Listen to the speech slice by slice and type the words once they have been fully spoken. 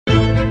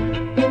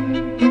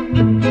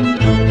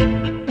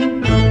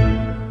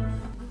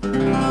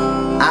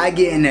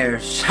Magin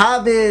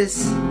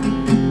Shabbos,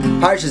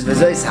 Parshas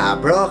V'Zois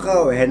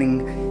HaBracha. We're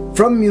heading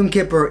from Yom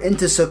Kippur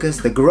into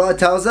Sukkot. The Gemara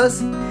tells us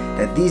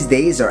that these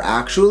days are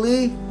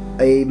actually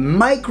a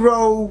mini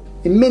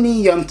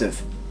Yom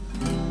Tov.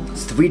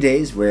 It's 3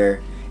 days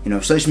where,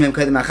 Shloshim Yom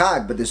Kodem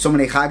HaChag, but there's so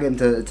many Chagim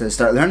to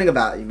start learning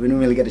about. We didn't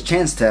really get a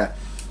chance to,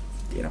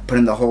 put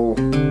in the whole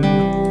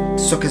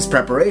Sukkot's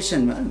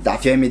preparation.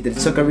 Daf Yomi did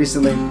Sukkah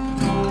recently.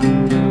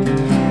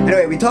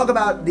 Anyway, we talk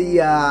about the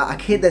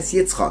Akedas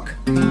Yitzchak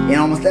in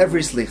almost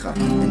every Slicha.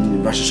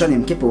 In Rosh Hashanah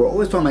Yom Kippur, we're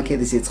always talking about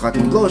Akedas Yitzchak.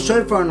 We blow a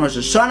shofar in Rosh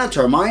Hashanah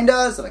to remind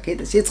us of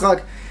Akedas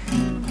Yitzchak.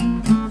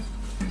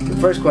 The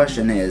first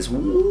question is,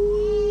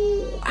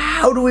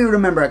 how do we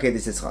remember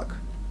Akedas Yitzchak?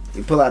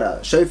 We pull out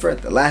a shofar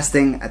at the last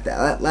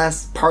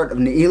part of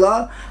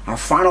Ne'ilah. Our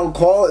final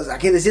call is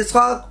Akedas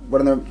Yitzchak.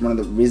 One of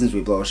the reasons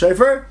we blow a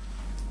shofar.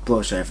 Blow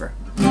a shofar.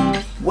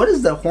 What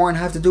does the horn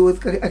have to do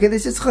with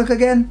Akedas Yitzchak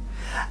again?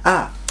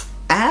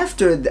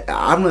 After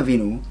Avram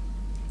Avinu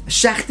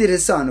shechted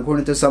his son,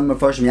 according to some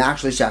Mepharshim, he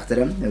actually shechted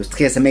him. It was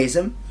Tchias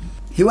HaMesim.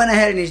 He went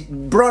ahead and he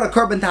brought a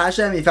korban to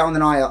Hashem. He found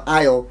an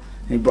aisle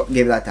and he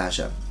gave that to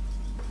Hashem.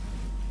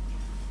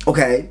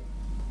 Okay,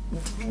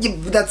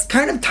 that's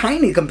kind of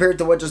tiny compared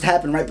to what just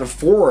happened right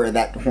before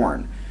that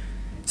horn.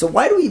 So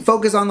why do we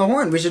focus on the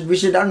horn? We should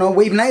I don't know,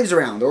 wave knives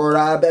around or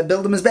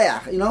build a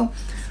mizbeach.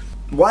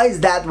 Why is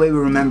that the way we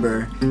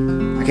remember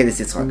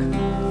Akedas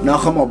Yitzchak?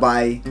 Nachamo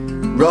by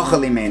Rachel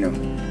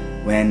Imenu.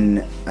 When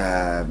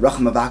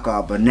Rachel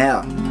Mavaka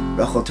Banel,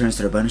 Rachel turns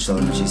to the Rebbeinu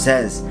Shalom and she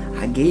says,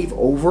 I gave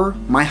over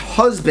my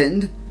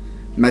husband,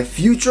 my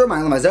future, my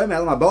Elamazar, my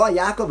Elamabah,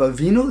 Yaakov,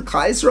 Avinu,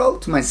 Klal Yisrael,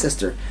 to my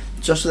sister,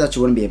 just so that she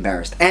wouldn't be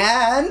embarrassed.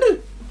 And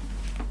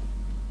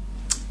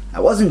I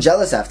wasn't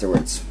jealous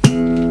afterwards.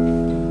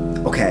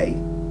 Okay.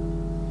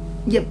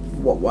 Yeah,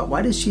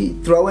 why does she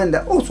throw in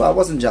that? Oh, so I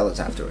wasn't jealous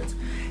afterwards.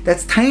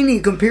 That's tiny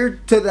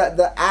compared to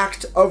the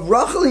act of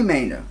Rachel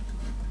Imenu.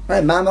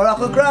 Right, Mama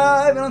Rachel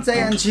cried, we don't say,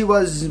 and she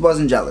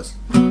wasn't jealous.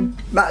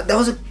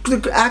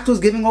 The act was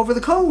giving over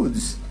the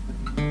codes.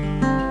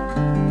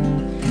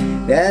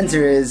 The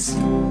answer is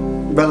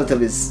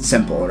relatively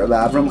simple. Rabbi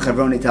Avram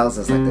Chavroni tells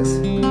us like this.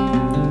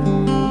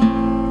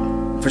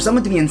 For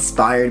someone to be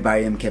inspired by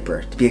Yom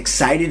Kippur, to be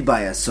excited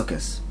by a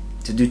Sukkot,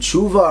 to do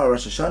tshuva or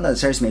Rosh Hashanah, the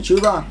Seres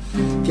Tshuva,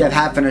 if you have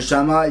half an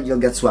neshama, you'll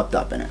get swept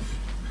up in it.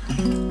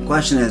 The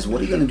question is, what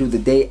are you going to do the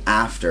day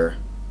after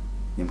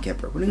Yom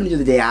Kippur? What are you going to do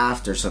the day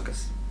after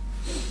Sukkot?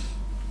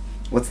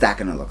 What's that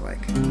going to look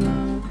like?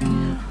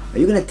 Are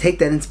you going to take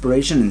that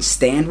inspiration and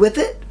stand with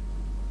it?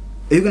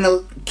 Are you going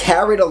to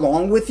carry it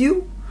along with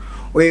you?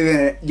 Or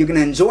you're going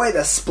to enjoy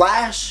the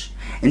splash,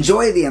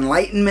 enjoy the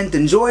enlightenment,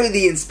 enjoy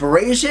the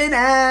inspiration,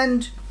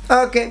 and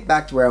okay,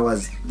 back to where I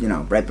was,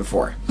 right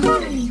before.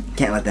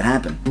 Can't let that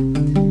happen.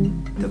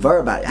 The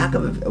verb about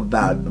Yaakov,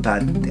 about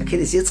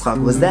Akedas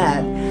Yitzchak, was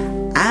that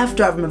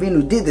after Avram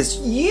Avinu did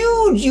this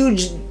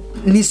huge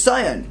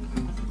nisayon,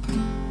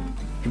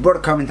 he brought a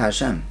korban to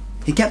Hashem.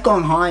 He kept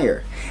going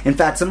higher. In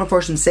fact, some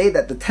Mepharshim say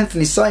that the 10th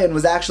nisayon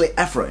was actually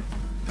Ephron.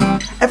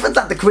 Ephron's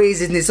not the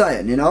craziest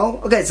nisayon,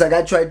 Okay, it's like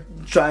I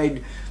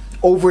tried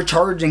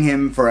overcharging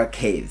him for a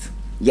cave.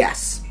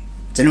 Yes,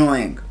 it's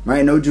annoying,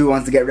 right? No Jew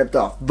wants to get ripped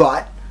off.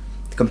 But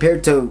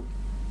compared to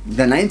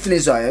the 9th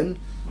nisayon,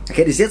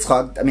 Akedas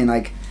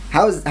Yitzchak,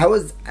 how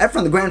is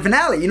Ephron the grand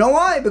finale? You know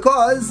why?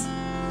 Because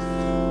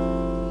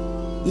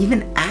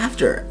even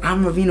after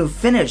Avram Avinu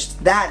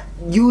finished that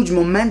huge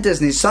momentous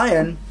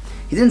nisayon,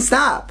 he didn't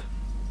stop.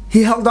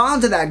 He held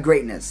on to that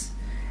greatness.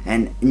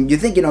 And you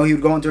think, he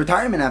would go into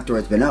retirement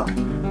afterwards, but no.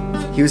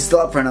 He was still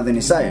up for another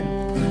nisayon.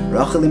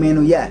 Rachel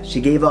Imenu, she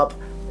gave up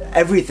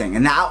everything.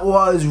 And that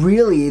was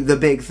really the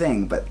big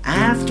thing. But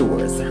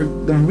afterwards, the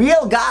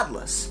real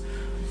godless,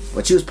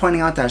 what she was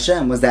pointing out to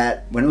Hashem was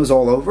that when it was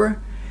all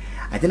over,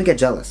 I didn't get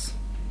jealous.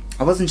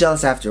 I wasn't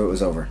jealous after it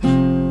was over.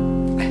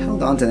 I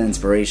held on to the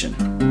inspiration.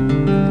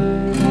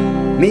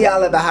 Mi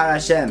ala bahar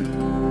Hashem.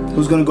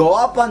 Who's going to go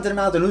up onto the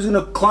mountain? Who's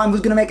going to climb? Who's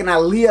going to make an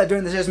aliyah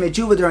during the Seres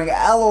Tshuva, during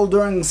Elul,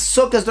 during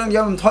Sukkot, during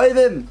Yom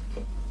Tovim?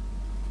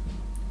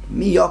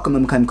 Mi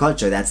Yokum Imkaim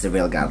Kodsher, that's the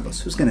real godless.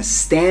 Who's going to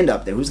stand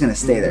up there? Who's going to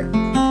stay there?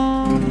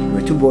 There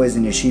were 2 boys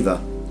in yeshiva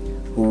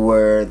who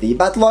were the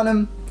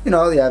Batlonim.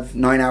 They have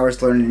 9 hours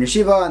to learn in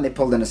yeshiva, and they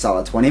pulled in a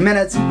solid 20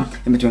 minutes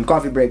in between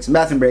coffee breaks and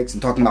bathroom breaks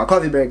and talking about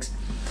coffee breaks.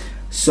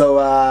 So,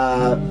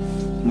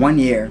 one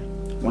year,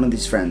 one of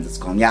these friends, it's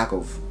called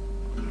Yaakov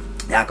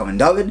and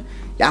David,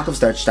 Yaakov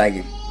starts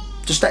steiging.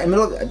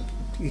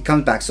 He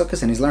comes back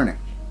Sukkot and he's learning.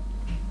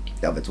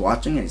 David's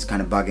watching and he's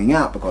kind of bugging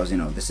out because,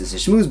 this is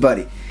his shmooze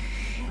buddy.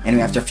 And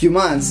after a few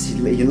months,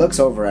 he looks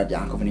over at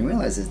Yaakov and he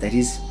realizes that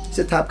he's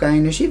a top guy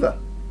in yeshiva.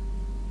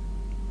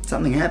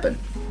 Something happened.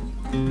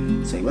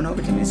 So he went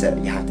over to him and he said,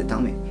 you have to tell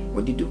me.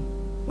 What did you do?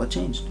 What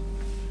changed?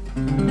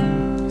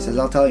 He says,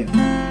 I'll tell you.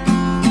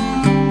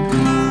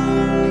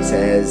 He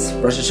says,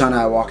 Rosh Hashanah,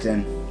 I walked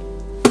in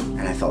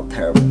and I felt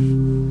terrible.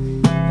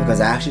 Because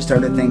I actually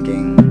started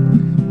thinking,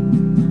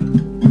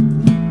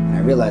 and I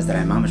realized that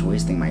I'm almost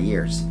wasting my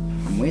years.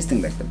 I'm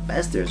wasting like the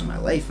best years of my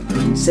life.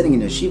 I'm sitting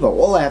in yeshiva.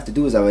 All I have to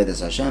do is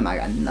avodas Hashem. I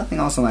got nothing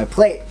else on my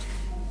plate,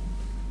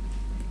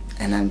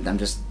 and I'm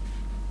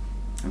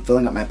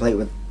filling up my plate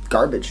with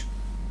garbage.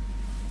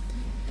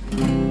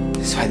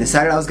 So I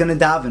decided I was going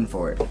to daven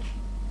for it.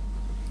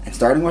 And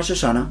starting Rosh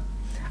Hashanah,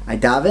 I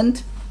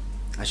davened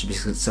I should be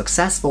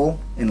successful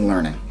in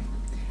learning.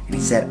 And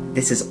he said,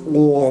 this is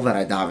all that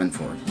I daven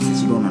for. He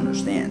says, you don't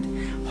understand.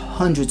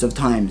 Hundreds of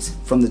times,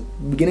 from the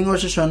beginning of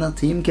Rosh Hashanah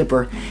to Yom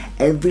Kippur,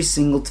 every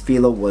single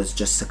tefillah was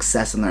just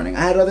success in learning. I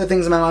had other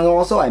things in my mind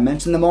also, I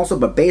mentioned them also,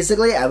 but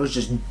basically I was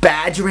just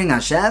badgering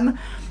Hashem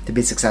to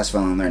be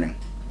successful in learning.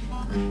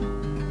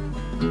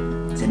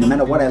 So no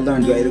matter what I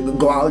learned,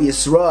 Goal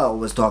Yisrael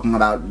was talking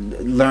about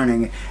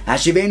learning.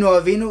 Hashivenu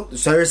Avinu,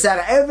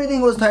 everything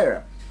was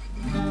Torah.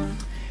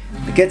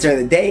 The kids are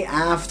the day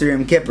after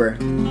Yom Kippur.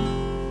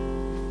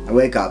 I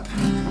wake up.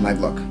 I'm like,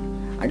 look,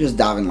 I just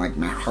davened like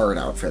my heart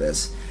out for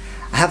this.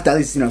 I have to at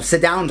least,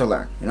 sit down to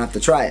learn. You don't have to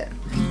try it.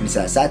 And he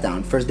said, I sat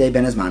down, first day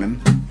Ben Azmanim,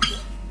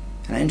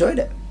 and I enjoyed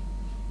it.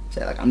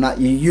 So like, I'm not,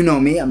 you know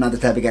me, I'm not the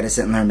type of guy to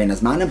sit and learn Ben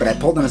Azmanim, but I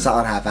pulled in a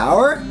solid half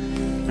hour,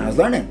 and I was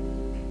learning.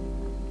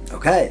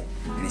 Okay.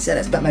 And he said,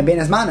 I spent my Ben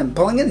Azmanim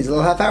pulling in these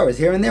little half hours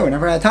here and there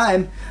whenever I had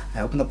time.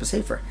 I opened up a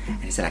sefer.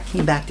 And he said, I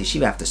came back to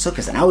Shiva after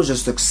Sukkot, and I was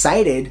just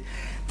excited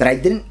that I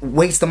didn't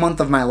waste a month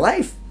of my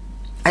life.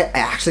 I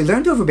actually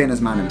learned over Ben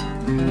Azmanim.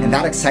 And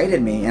that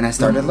excited me, and I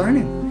started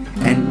learning.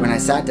 And when I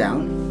sat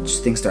down,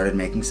 just things started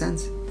making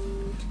sense.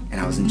 And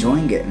I was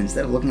enjoying it. And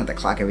instead of looking at the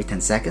clock every 10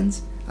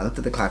 seconds, I looked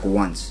at the clock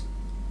once.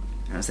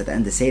 And I was at the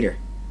end of Seder.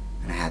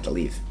 And I had to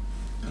leave.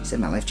 He said,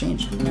 my life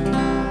changed.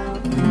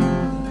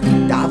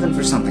 Daven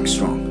for something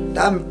strong.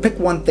 Daven, pick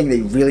one thing that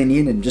you really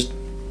need and just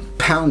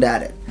pound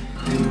at it.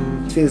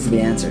 It feels to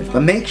be answered.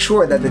 But make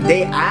sure that the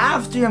day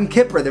after Yom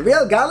Kippur, the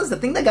real Galus, the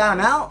thing that got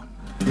him out,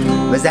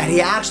 was that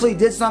he actually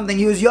did something.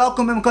 He was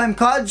Yokum B'Mkoim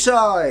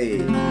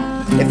Kadshai.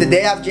 If the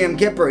day after Yom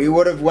Kippur he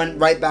would have went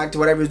right back to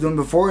whatever he was doing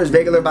before, his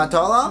regular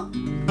Batala,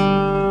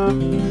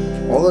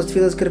 all those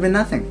tefillahs could have been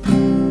nothing.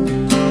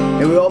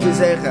 May we all be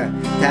zeicher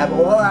to have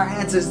all our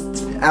answers,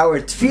 our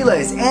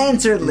tefillahs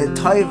answered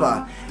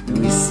l'toiva. And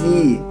we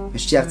see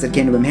Mashiach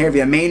Tzedkeinu b'mher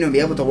v'yameinu and be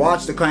able to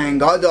watch the Kohen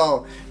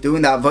Gadol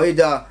doing the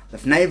avodah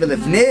l'fnei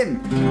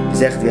v'l'fnim.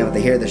 Zeicher to be able to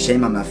hear the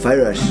Shema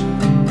Mefarash.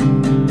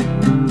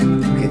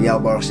 Yell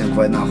Baruch Shem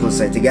Kvod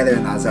Malchusay together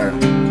in Azar.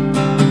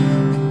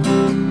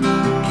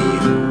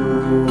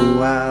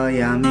 Kihu al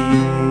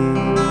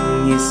yamin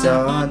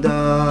yisada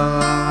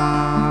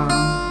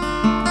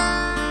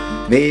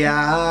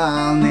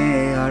ve'al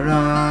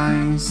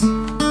ne'arais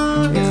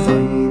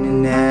v'choyin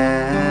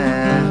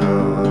ne'ho.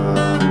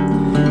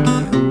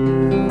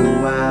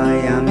 Kihu al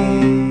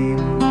yamin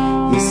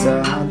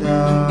yisada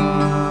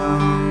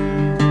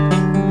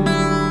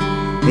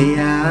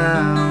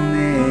ve'al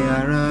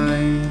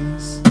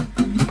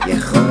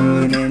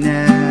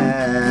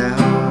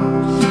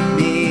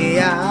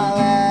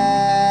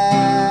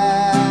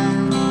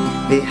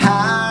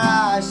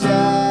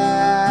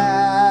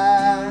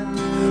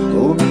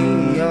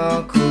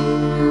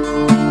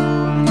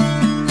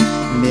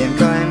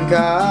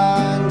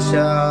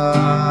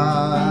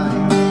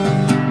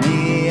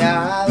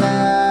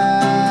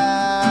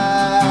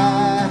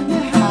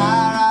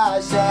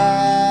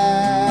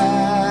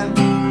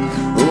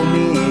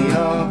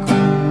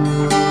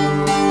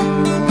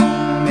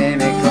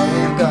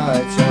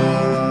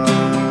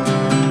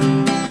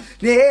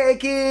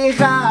Neki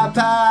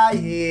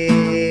chapayim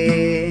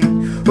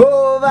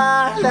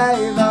uvar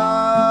leiva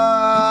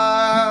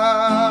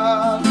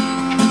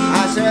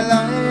asher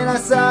lo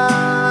nasa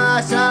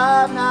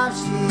shav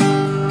nafshi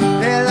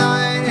velo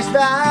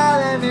nishba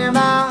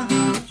lemirma.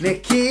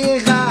 Neki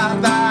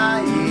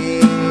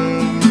chapayim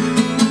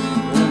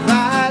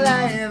uvar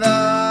leiva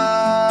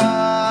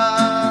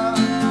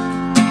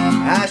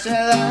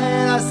asher lo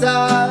nasa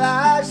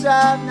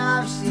shav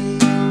nafshi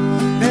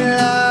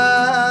velo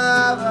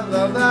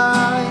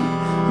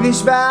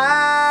nishba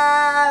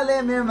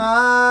lemirma.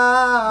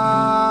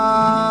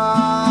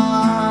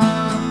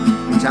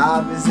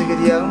 Shabbos a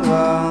good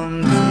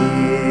yom.